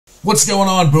What's going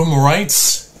on,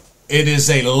 Boomerites? It is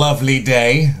a lovely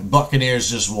day. Buccaneers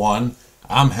just won.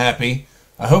 I'm happy.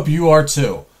 I hope you are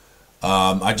too.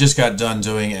 I just got done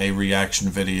doing a reaction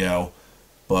video,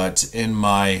 but in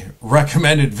my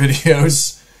recommended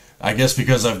videos, I guess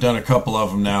because I've done a couple of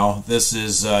them now, this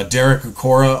is Derek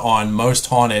Acorah on Most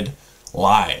Haunted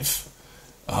Live.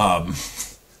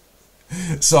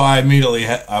 So I immediately,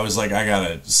 I was like, I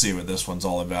gotta see what this one's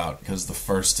all about, because the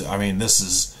first, I mean, this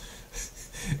is,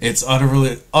 it's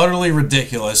utterly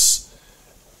ridiculous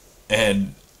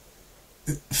and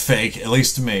fake, at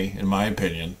least to me, in my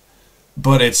opinion.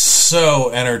 But it's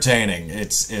so entertaining.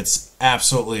 It's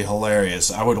absolutely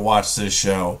hilarious. I would watch this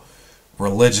show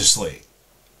religiously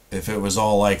if it was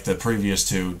all like the previous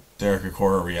two Derek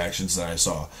Acorah reactions that I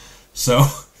saw. So,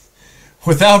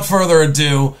 without further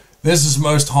ado, this is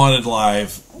Most Haunted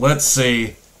Live. Let's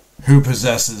see who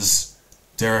possesses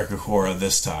Derek Acorah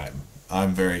this time.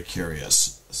 I'm very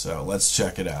curious. So, let's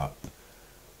check it out.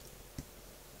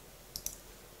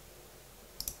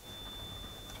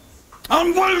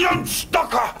 I'm William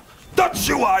Stocker. That's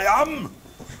who I am.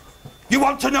 You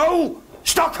want to know?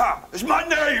 Stocker is my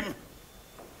name.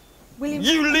 William,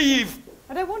 you leave.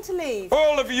 I don't want to leave.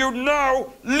 All of you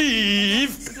now,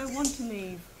 leave. I don't want to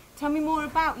leave. Tell me more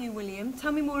about you, William.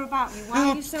 Tell me more about you. Why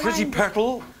are you so pretty angry?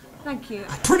 peckle. Thank you.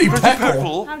 Pretty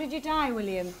peckle? How did you die,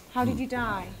 William? How did you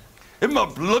die? In my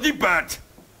bloody bed.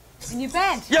 In your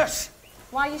bed? Yes.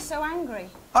 Why are you so angry?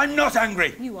 I'm not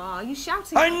angry. You are. You're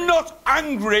shouting. I'm not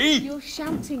angry. You're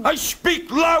shouting. I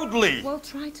speak loudly. Well,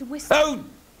 try to whisper. Oh,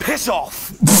 piss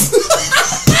off.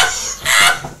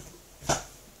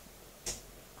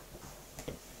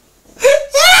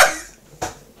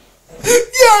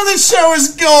 Yo, this show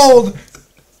is gold.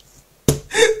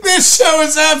 This show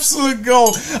is absolute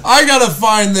gold. I gotta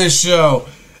find this show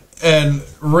and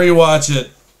rewatch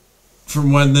it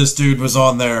from when this dude was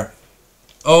on there.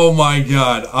 Oh my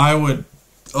god, I would...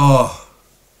 Oh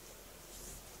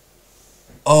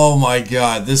my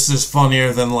god, this is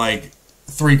funnier than like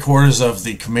 3/4 of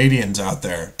the comedians out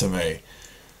there to me.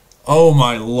 Oh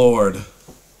my lord.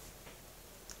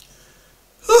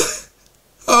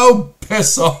 Oh,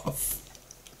 piss off.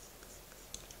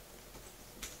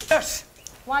 Yes.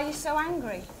 Why are you so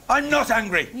angry? I'm not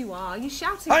angry. You are. You're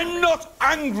shouting. I'm not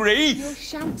angry. You're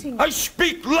shouting. I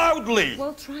speak loudly.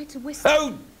 Well, try to whisper.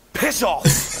 Oh, piss off.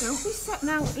 Don't be set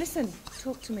now. Listen,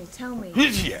 talk to me. Tell me.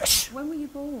 Yes. When were you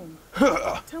born?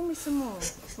 Tell me some more.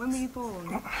 When were you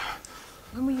born?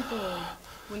 When were you born?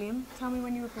 William, tell me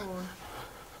when you were born.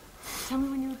 Tell me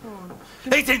when you were born.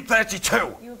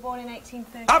 1832. You were born in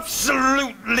 1830.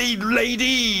 Absolutely,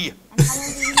 lady. And how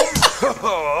old are you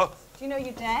now? Do you know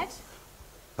you're dead?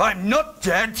 I'm not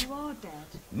dead. You are dead.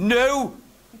 No,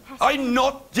 I'm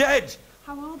not dead.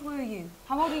 How old were you?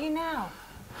 How old are you now?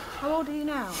 How old are you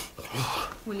now?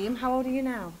 William, how old are you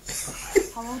now?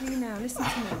 How old are you now? Listen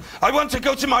to me. I want to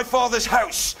go to my father's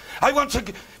house. I want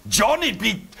to... John, he'd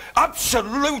be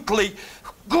absolutely...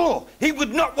 Oh, he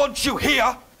would not want you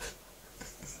here.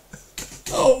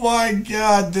 Oh my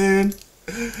god, dude.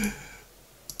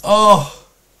 Oh.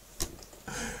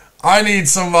 I need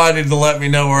somebody to let me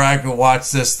know where I can watch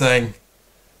this thing.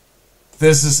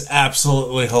 This is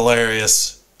absolutely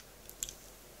hilarious.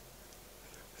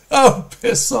 Oh,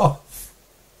 piss off.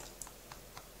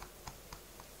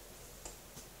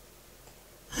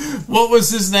 What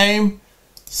was his name?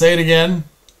 Say it again.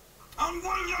 I'm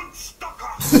William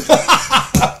Stocker.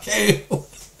 Okay.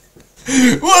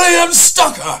 William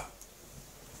Stocker.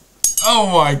 Oh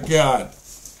my god.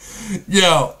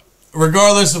 Yo,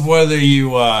 regardless of whether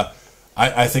you,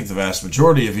 I think the vast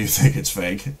majority of you think it's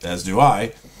fake, as do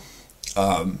I.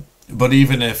 But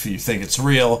even if you think it's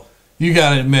real, you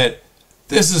gotta admit,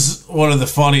 this is one of the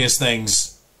funniest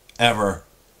things ever.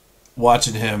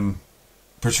 Watching him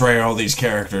portray all these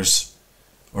characters,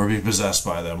 or be possessed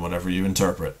by them, whatever you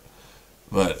interpret.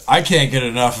 But I can't get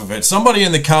enough of it. Somebody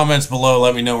in the comments below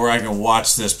let me know where I can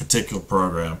watch this particular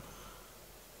program.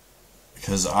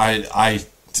 Because I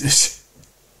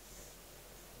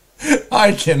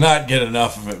cannot get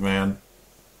enough of it, man.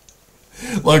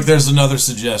 Look, there's another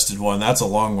suggested one. That's a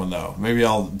long one, though. Maybe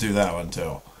I'll do that one,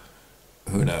 too.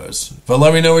 Who knows? But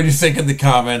let me know what you think in the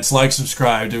comments. Like,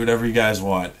 subscribe, do whatever you guys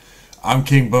want. I'm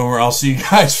King Boomer. I'll see you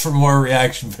guys for more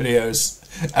reaction videos.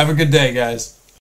 Have a good day, guys.